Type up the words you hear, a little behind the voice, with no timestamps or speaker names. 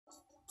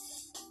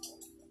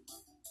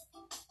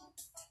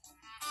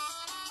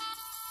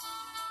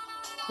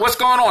What's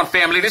going on,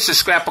 family? This is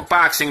Scrapbook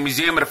Boxing,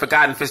 Museum of the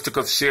Forgotten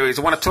Fisticuffs series.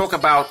 I want to talk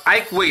about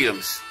Ike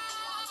Williams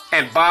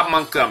and Bout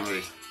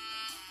Montgomery.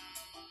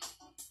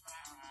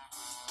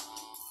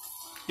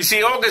 You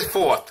see, August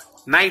 4th,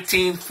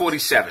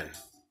 1947,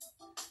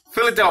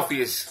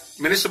 Philadelphia's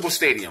Municipal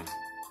Stadium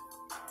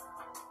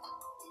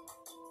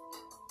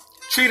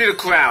treated a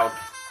crowd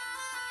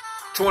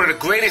to one of the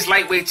greatest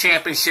lightweight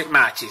championship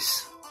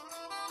matches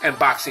in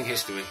boxing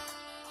history.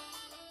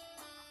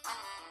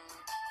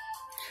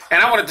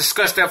 And I want to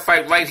discuss that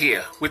fight right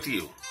here with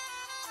you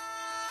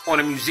on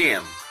the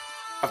Museum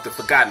of the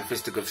Forgotten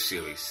Fisticuffs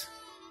series.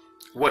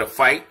 What a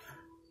fight.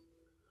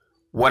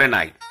 What a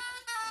night.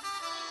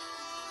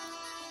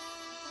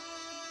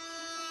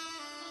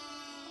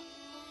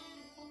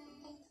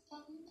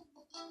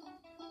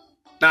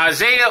 Now,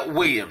 Isaiah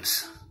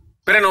Williams,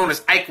 better known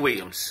as Ike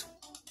Williams,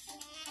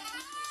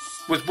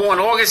 was born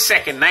August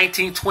 2nd,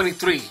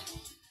 1923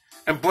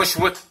 in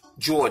Bushwick,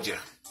 Georgia.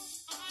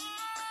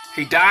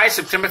 He died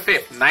September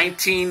 5th,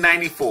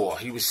 1994.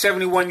 He was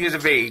 71 years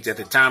of age at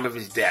the time of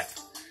his death.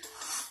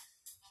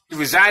 He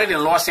resided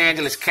in Los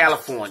Angeles,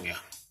 California.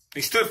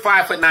 He stood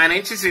 5 foot 9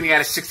 inches and he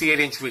had a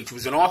 68-inch reach. He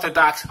was an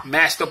orthodox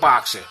master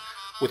boxer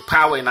with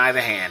power in either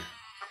hand.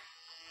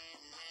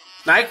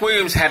 Now, Ike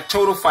Williams had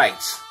total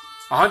fights,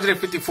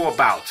 154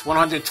 bouts,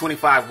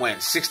 125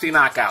 wins, 60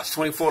 knockouts,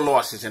 24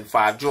 losses, and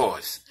 5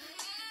 draws.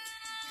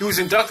 He was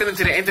inducted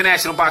into the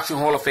International Boxing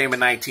Hall of Fame in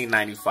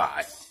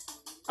 1995.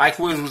 Ike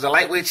Williams was a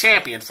lightweight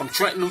champion from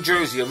Trenton, New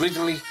Jersey,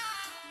 originally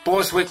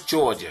Bushwick,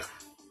 Georgia.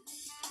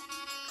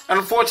 And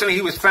unfortunately,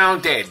 he was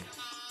found dead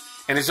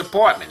in his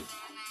apartment.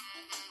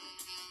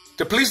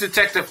 The police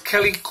detective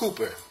Kelly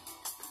Cooper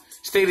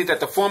stated that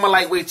the former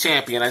lightweight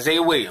champion,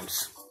 Isaiah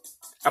Williams,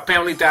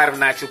 apparently died of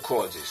natural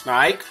causes. Now,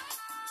 Ike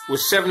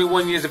was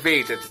 71 years of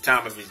age at the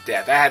time of his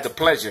death. I had the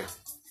pleasure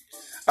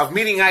of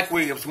meeting Ike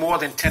Williams more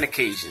than 10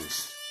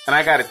 occasions. And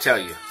I got to tell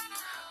you,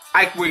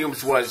 Ike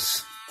Williams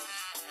was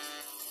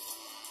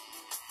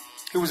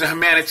a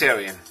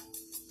humanitarian,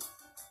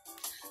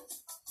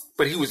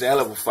 but he was a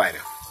hell of a fighter.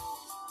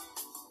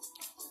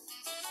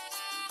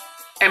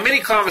 And many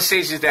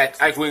conversations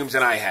that Ike Williams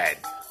and I had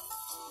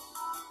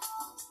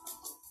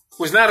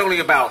was not only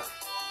about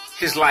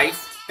his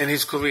life and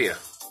his career,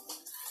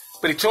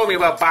 but he told me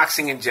about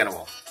boxing in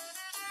general.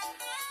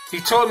 He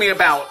told me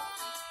about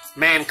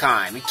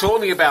mankind. He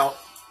told me about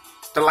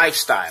the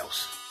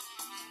lifestyles,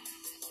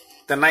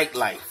 the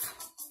nightlife,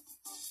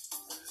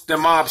 the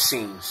mob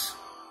scenes.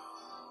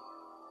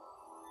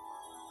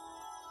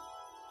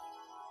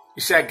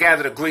 You see, I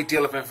gathered a great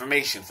deal of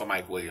information from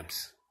Ike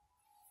Williams.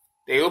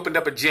 They opened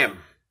up a gym,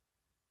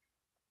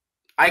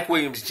 Ike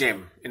Williams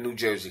Gym in New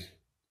Jersey.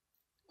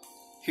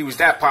 He was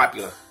that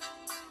popular.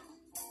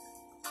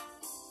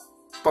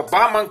 But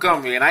Bout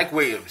Montgomery and Ike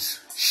Williams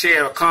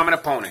share a common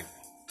opponent.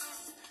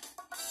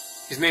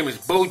 His name is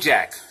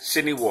Bojack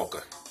Sidney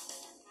Walker.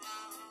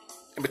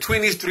 And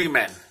between these three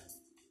men,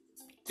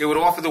 they would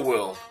offer the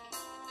world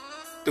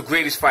the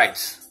greatest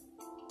fights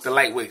the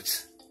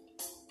lightweights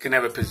can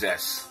ever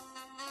possess.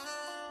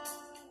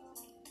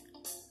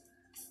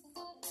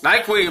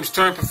 Ike Williams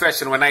turned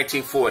professional in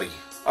 1940,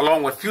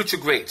 along with future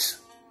greats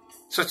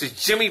such as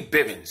Jimmy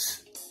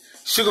Bivens,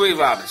 Sugar Ray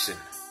Robinson,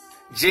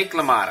 Jake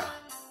LaMotta,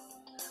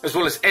 as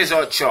well as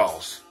Ezzard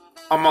Charles,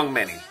 among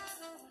many.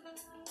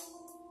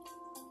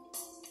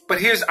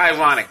 But here's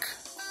ironic.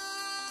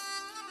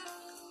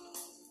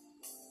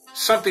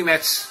 Something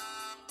that's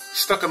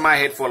stuck in my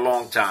head for a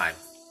long time.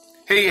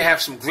 Here you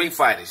have some great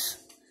fighters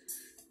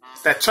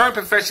that turned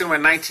professional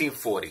in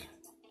 1940.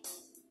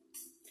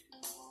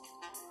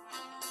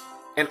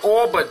 And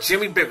all but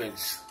Jimmy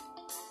Bivens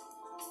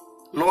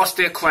lost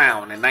their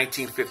crown in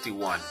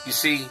 1951. You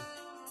see,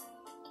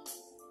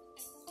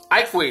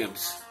 Ike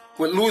Williams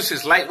would lose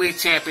his lightweight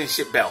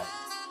championship belt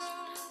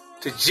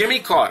to Jimmy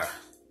Carter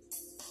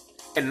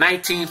in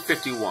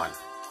 1951.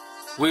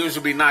 Williams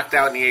would be knocked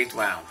out in the 8th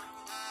round.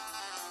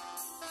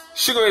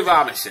 Sugar Ray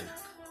Robinson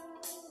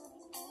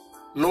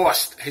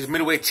lost his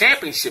middleweight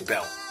championship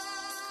belt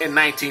in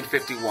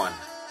 1951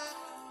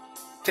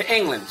 to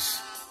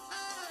England's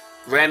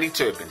Randy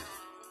Turpin.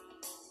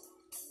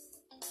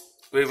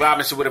 Ray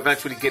Robinson would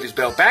eventually get his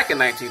belt back in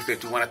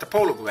 1951 at the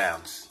Polo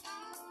Grounds.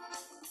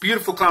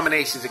 Beautiful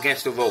combinations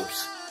against the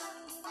ropes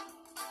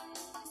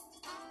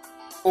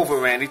over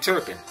Randy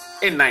Turpin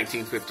in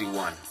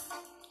 1951.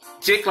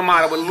 Jake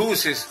LaMotta would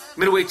lose his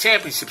middleweight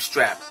championship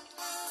strap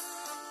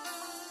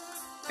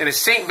in a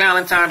St.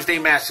 Valentine's Day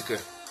Massacre,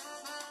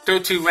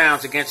 13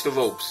 rounds against the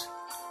ropes,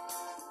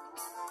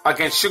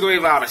 against Sugar Ray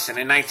Robinson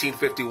in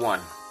 1951.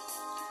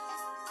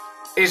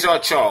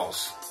 Ezzard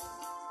Charles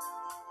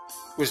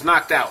was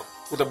knocked out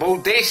with a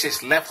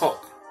bodacious left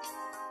hook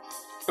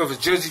over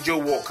Jersey Joe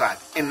Walcott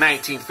in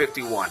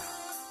 1951.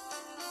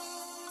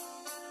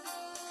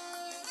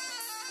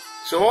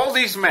 So all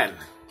these men,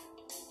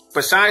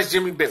 besides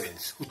Jimmy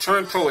Bivens, who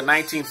turned pro in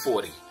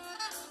 1940,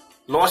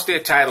 lost their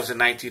titles in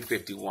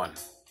 1951.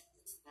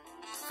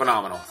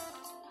 Phenomenal.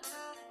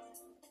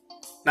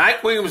 Now,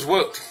 Ike Williams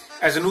worked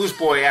as a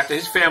newsboy after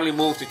his family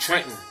moved to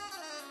Trenton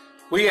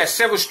where he had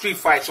several street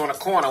fights on a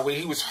corner where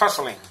he was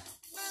hustling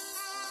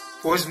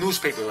for his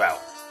newspaper route.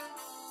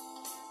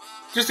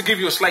 Just to give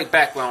you a slight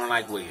background on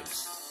Ike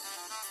Williams.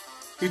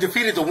 He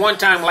defeated the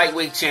one-time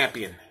lightweight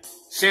champion,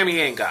 Sammy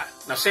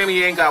Angot. Now,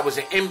 Sammy Angot was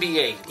an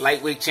NBA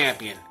lightweight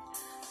champion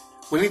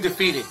when he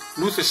defeated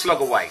Luther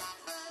Slugger White.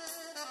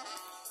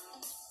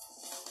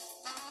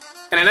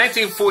 And in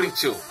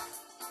 1942,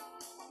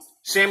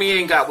 Sammy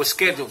Angot was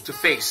scheduled to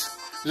face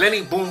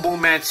Lenny Boom Boom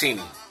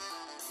Mancini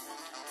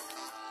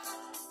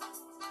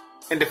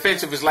in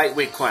defense of his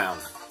lightweight crown.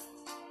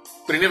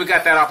 But he never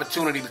got that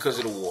opportunity because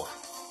of the war.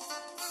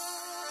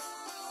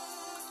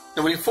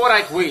 Now, when he fought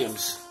Ike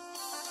Williams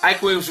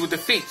would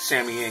defeat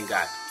Sammy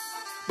Angot.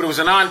 But it was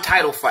a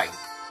non-title fight.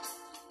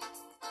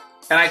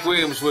 And Ike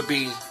Williams would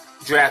be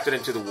drafted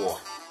into the war.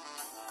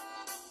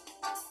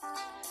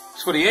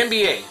 So for the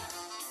NBA,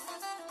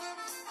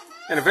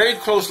 and a very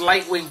close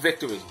lightweight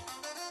victory,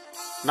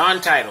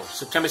 non-title,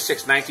 September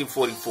 6,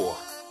 1944.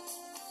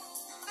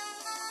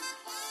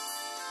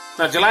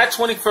 Now, July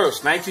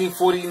 21st,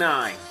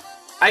 1949,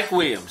 Ike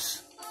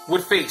Williams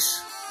would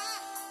face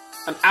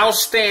an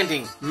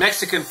outstanding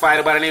Mexican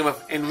fighter by the name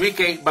of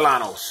Enrique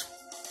Bolanos.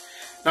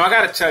 Now, I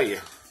gotta tell you,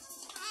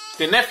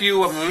 the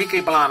nephew of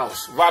Enrique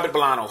Bolanos, Robert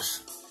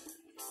Bolanos,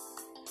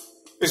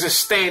 is a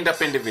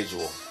stand-up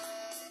individual.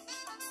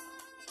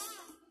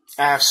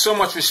 I have so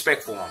much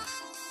respect for him.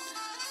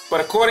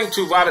 But according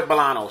to Robert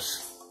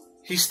Bolanos,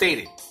 he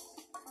stated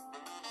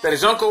that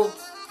his uncle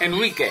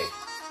Enrique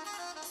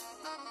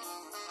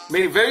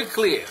made it very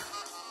clear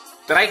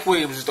that Ike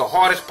Williams is the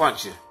hardest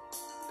puncher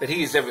that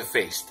he has ever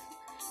faced.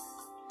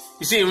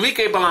 You see,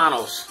 Enrique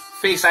Bolanos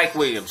faced Ike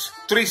Williams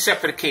 3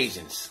 separate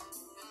occasions.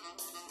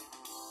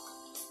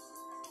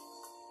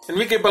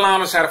 Enrique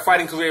Bolanos had a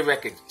fighting career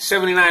record,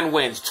 79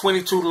 wins,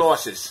 22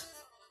 losses,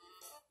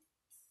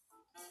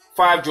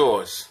 5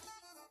 draws.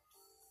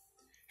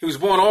 He was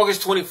born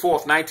August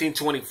 24th,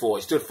 1924.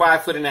 He stood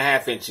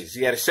 5'1.5 inches.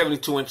 He had a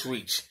 72-inch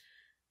reach.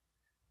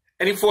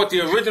 And he fought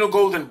the original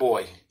Golden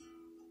Boy,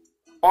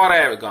 Art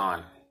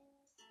Aragon,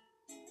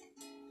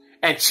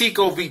 and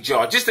Chico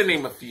Villar, just to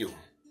name a few.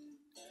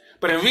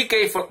 But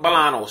Enrique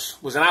Bolanos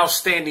was an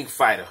outstanding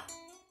fighter.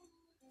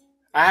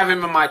 I have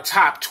him in my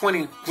top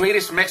 20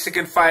 greatest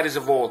Mexican fighters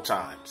of all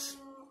times.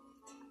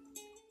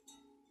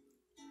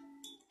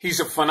 He's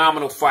a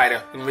phenomenal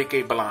fighter,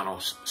 Enrique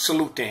Bolanos.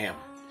 Salute to him.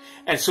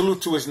 And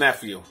salute to his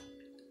nephew,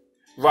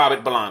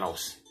 Robert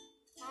Bolanos.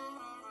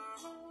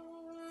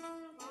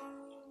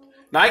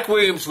 Now, Ike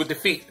Williams would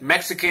defeat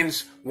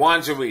Mexicans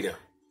Juan Zarita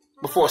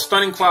before a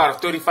stunning crowd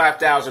of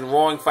 35,000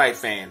 roaring fight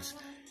fans,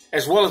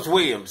 as well as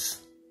Williams.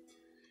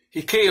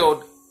 He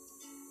KO'd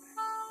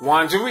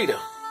Juan Zarita.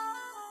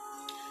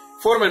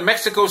 Fought him in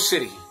Mexico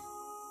City.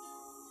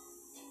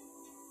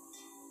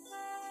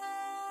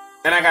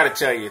 And I gotta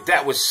tell you,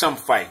 that was some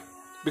fight.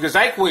 Because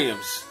Ike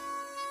Williams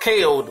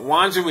KO'd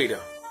Juan Zarita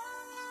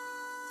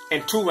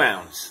in 2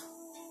 rounds.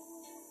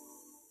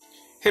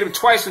 Hit him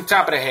twice on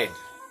top of the head.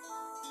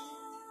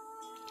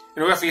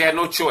 And the referee had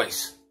no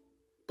choice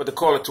but to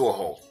call it to a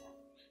halt.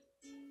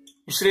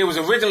 You see, they was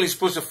originally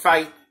supposed to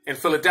fight in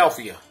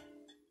Philadelphia.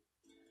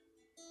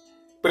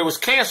 But it was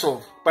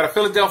canceled by the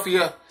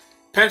Philadelphia,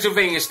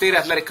 Pennsylvania State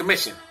Athletic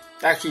Commission.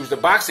 Actually, it was the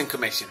Boxing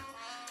Commission.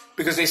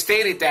 Because they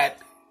stated that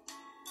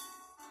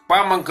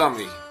Bout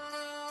Montgomery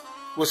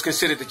was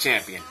considered the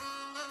champion.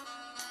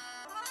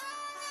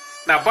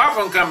 Now, Bout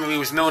Montgomery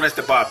was known as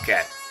the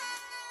Bobcat.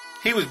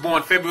 He was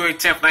born February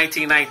 10th,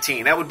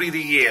 1919. That would be the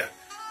year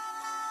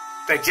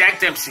that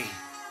Jack Dempsey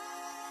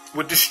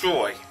would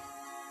destroy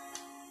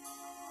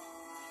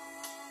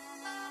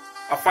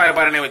a fighter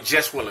by the name of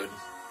Jess Willard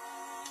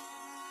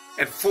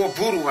in 4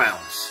 brutal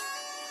rounds.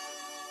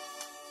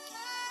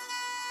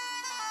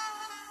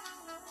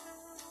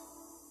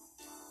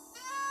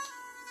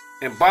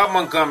 And Bout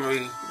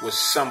Montgomery was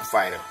some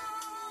fighter.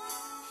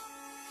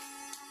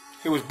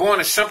 He was born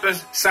in Sumter,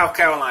 South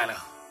Carolina,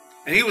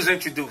 and he was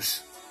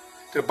introduced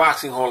to the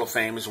Boxing Hall of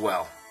Fame as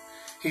well.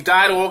 He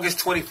died August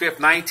 25th,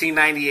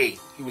 1998.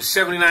 He was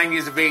 79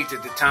 years of age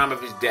at the time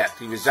of his death.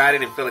 He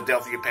resided in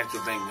Philadelphia,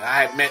 Pennsylvania.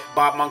 I have met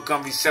Bout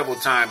Montgomery several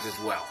times as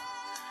well.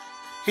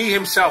 He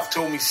himself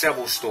told me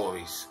several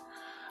stories.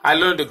 I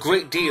learned a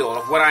great deal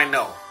of what I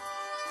know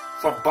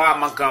from Bout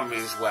Montgomery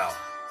as well.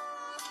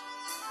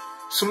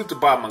 Salute to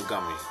Bout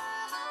Montgomery.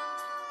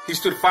 He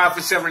stood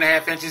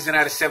 5'7.5 inches and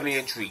had a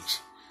 70-inch reach.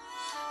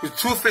 He was a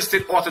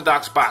two-fisted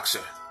orthodox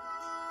boxer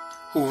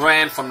who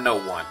ran from no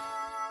one.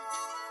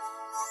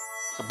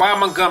 Bout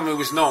Montgomery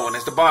was known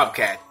as the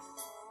Bobcat,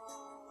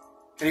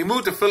 and he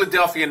moved to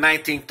Philadelphia in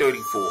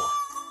 1934.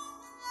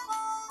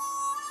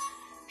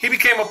 He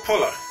became a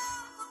puller,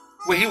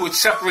 where he would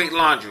separate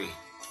laundry,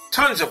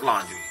 tons of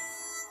laundry,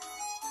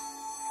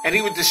 and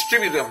he would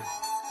distribute them,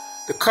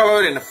 the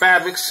colored and the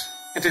fabrics,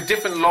 into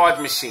different large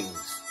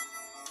machines.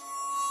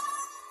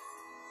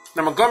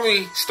 Now,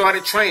 Montgomery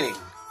started training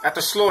at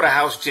the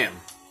Slaughterhouse Gym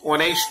on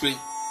 8th Street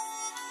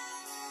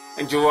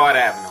and Girard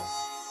Avenue.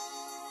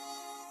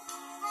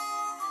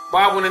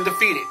 Bout went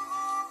undefeated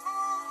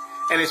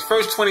in his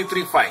first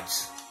 23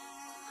 fights,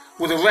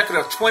 with a record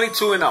of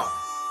 22-0.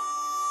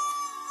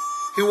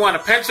 He won a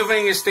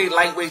Pennsylvania State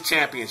Lightweight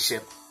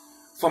Championship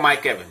for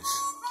Mike Evans.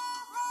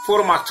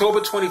 Fought him October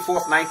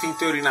 24th,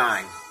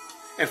 1939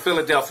 in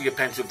Philadelphia,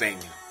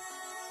 Pennsylvania.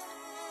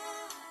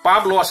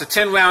 Bob lost a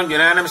 10-round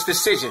unanimous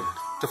decision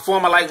to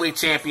former lightweight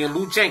champion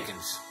Lou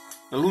Jenkins.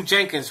 And Lou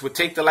Jenkins would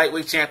take the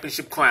lightweight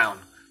championship crown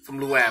from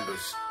Lou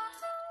Ambers.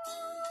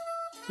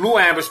 Lou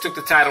Ambers took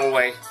the title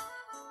away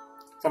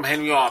from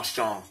Henry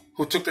Armstrong,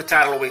 who took the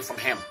title away from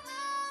him.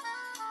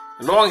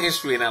 A long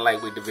history in that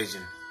lightweight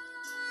division.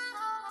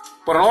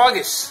 But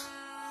on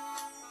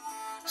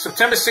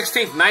September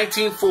 16th,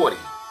 1940,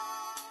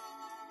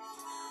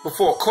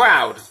 before a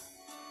crowd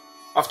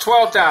of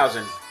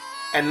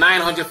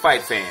 12,900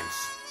 fight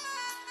fans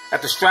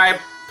at the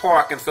Scrapbook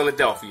Park in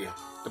Philadelphia,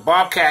 the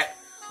Bobcat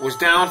was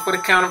down for the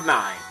count of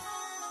 9.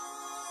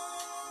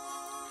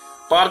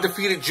 Bob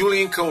defeated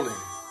Julian Colin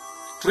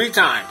 3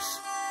 times,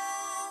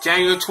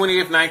 January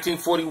 20th,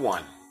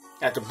 1941,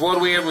 at the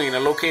Broadway Arena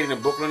located in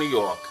Brooklyn, New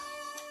York.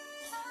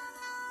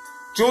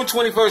 June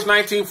 21st,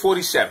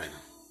 1947,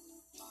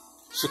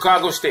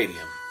 Chicago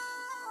Stadium,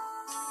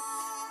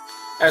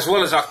 as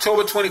well as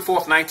October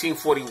 24th,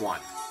 1941.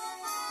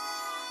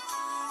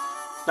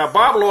 Now,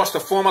 Bob lost to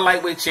former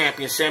lightweight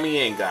champion Sammy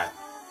Angot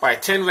by a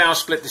 10-round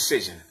split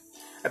decision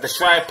at the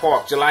Scrapbook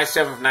Park, July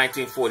 7th,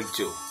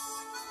 1942.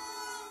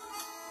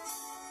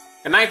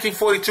 In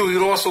 1942, he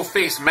would also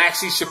face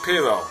Maxie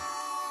Shapiro.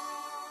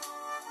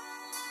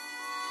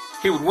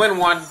 He would win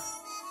one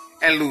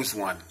and lose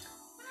one.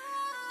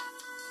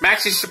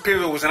 Maxie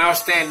Shapiro was an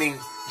outstanding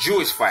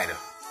Jewish fighter.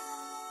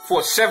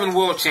 Fought 7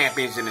 world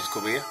champions in his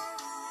career.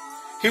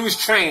 He was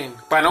trained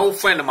by an old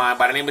friend of mine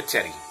by the name of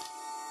Teddy.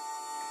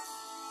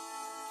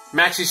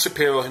 Maxie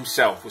Shapiro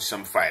himself was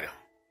some fighter.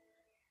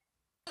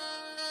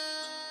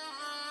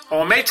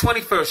 On May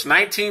 21st,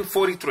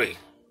 1943,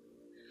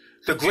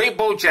 the great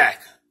Bojack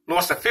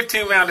lost a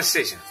 15-round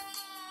decision.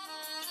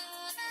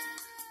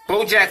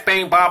 Bojack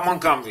banged Bob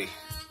Montgomery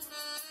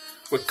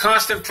with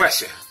constant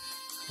pressure,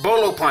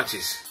 bolo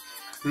punches,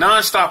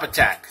 non-stop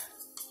attack.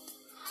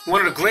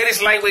 One of the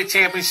greatest lightweight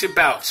championship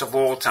bouts of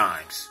all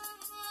times.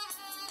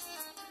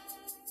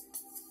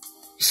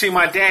 You see,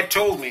 my dad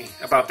told me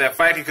about that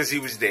fight because he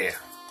was there.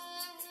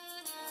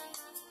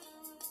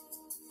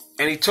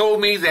 And he told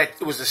me that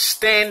it was a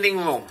standing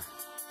room.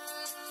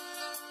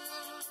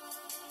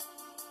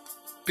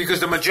 Because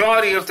the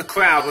majority of the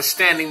crowd was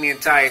standing the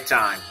entire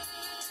time.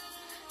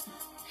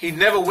 He'd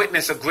never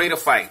witnessed a greater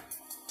fight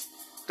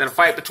than a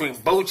fight between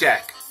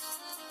Bojack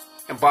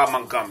and Bob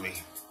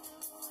Montgomery.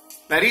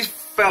 Now, these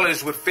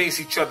fellas would face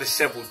each other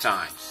several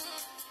times.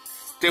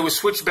 They would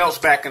switch belts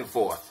back and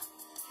forth.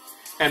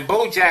 And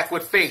Bojack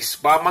would face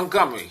Bob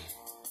Montgomery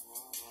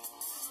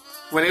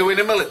when they were in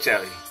the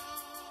military.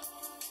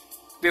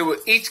 They would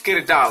each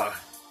get $1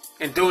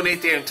 and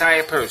donate their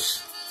entire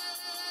purse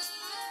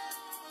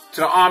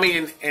to the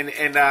Army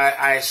and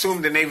I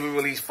assume the Navy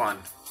Relief Fund.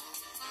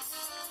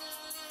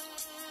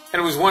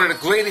 And it was one of the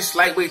greatest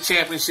lightweight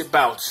championship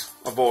bouts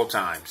of all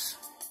times.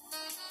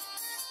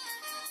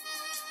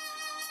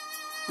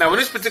 Now, in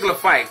this particular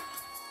fight,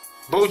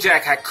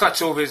 Bojack had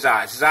cuts over his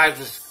eyes. His eyes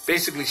was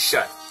basically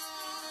shut.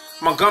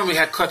 Montgomery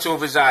had cuts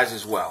over his eyes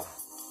as well.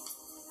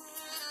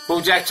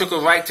 Bojack took a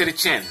right to the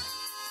chin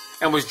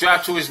and was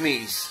dropped to his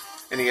knees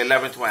in the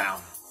 11th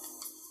round.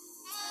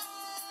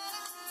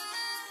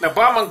 Now,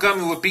 Bob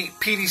Montgomery would beat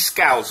Petey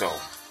Scalzo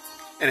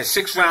in a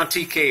 6-round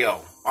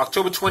TKO,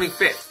 October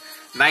 25th,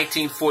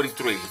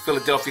 1943,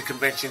 Philadelphia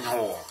Convention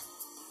Hall.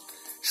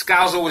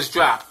 Scalzo was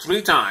dropped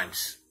 3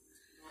 times.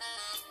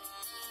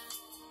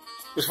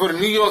 It was for the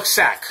New York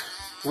SAC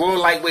World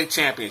Lightweight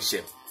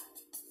Championship.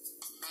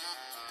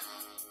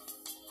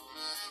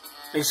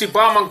 And you see,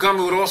 Bob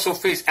Montgomery would also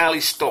face Ali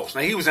Stoltz.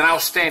 Now, he was an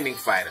outstanding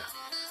fighter.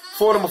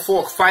 Fought him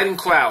before a fighting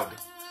crowd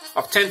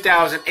of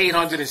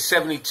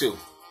 10,872.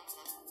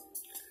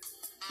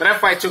 Now, that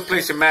fight took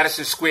place in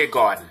Madison Square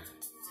Garden.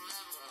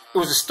 It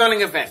was a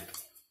stunning event.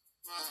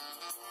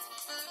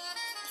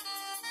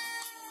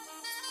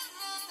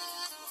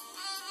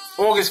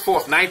 August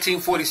 4th,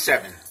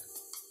 1947.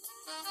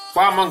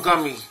 Bob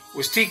Montgomery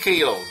was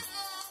TKO'd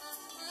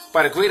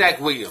by the great Ike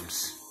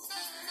Williams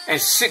in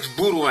 6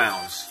 brutal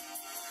rounds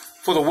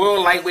for the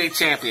World Lightweight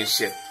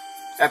Championship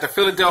at the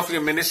Philadelphia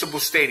Municipal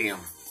Stadium.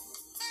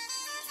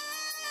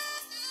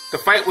 The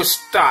fight was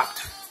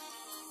stopped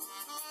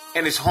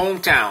in his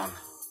hometown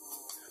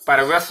by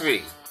the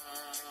referee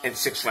in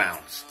 6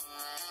 rounds.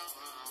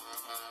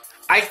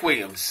 Ike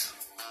Williams,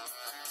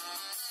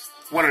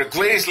 one of the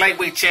greatest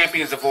lightweight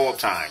champions of all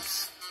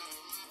times.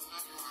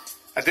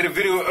 I did a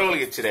video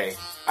earlier today.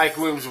 Ike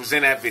Williams was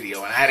in that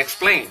video, and I had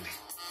explained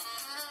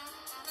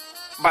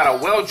about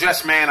a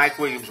well-dressed man Ike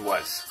Williams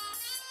was.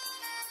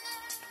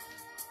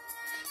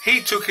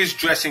 He took his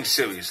dressing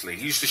seriously.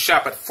 He used to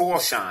shop at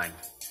Forshine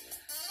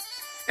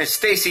and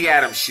Stacey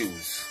Adams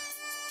shoes.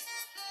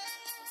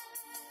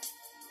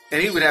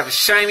 And he would have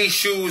shiny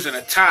shoes and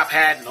a top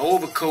hat and an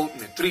overcoat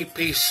and a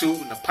 3-piece suit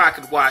and a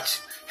pocket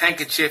watch,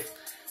 handkerchief,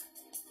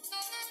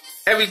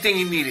 everything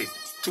he needed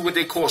to what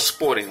they call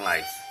sporting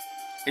life.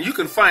 And you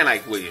can find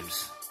Ike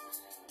Williams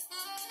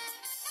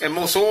in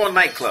most all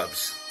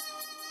nightclubs.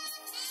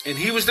 And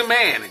he was the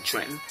man in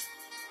Trenton.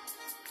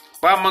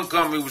 Bob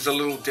Montgomery was a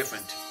little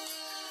different.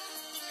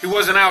 He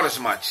wasn't out as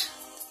much.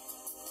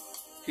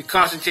 He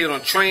concentrated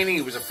on training.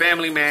 He was a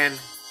family man.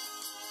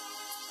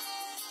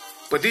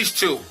 But these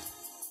two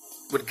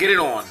would get it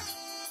on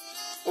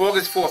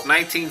August 4th,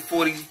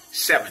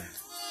 1947.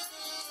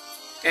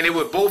 And they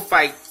would both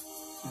fight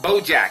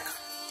Bojack.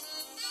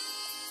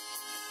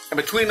 And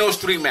between those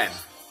three men,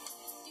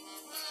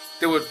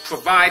 they would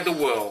provide the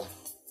world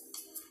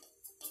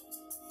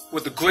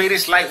with the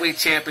greatest lightweight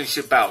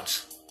championship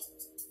bouts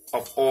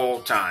of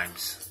all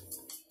times.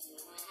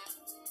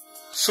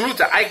 Salute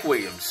to Ike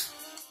Williams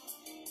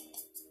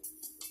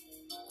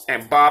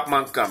and Bob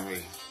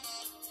Montgomery.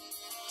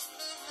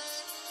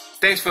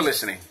 Thanks for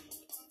listening.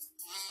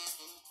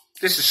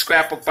 This is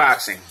Scrapbook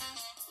Boxing,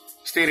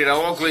 stated that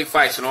all great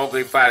fights and all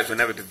great fighters will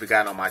never be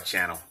forgotten on my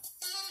channel.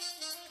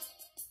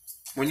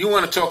 When you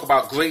want to talk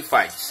about great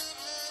fights,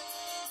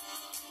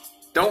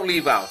 don't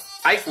leave out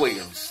Ike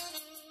Williams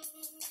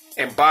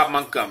and Bob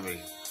Montgomery.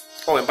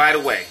 Oh, and by the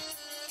way,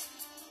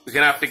 we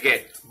cannot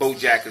forget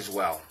Bojack as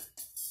well.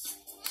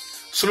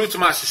 Salute to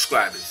my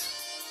subscribers.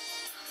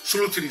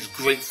 Salute to these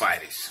great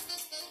fighters.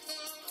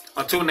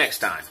 Until next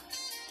time,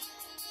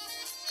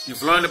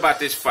 you've learned about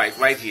this fight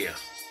right here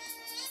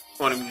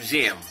on the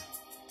Museum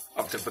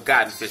of the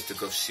Forgotten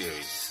Fisticuffs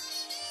series.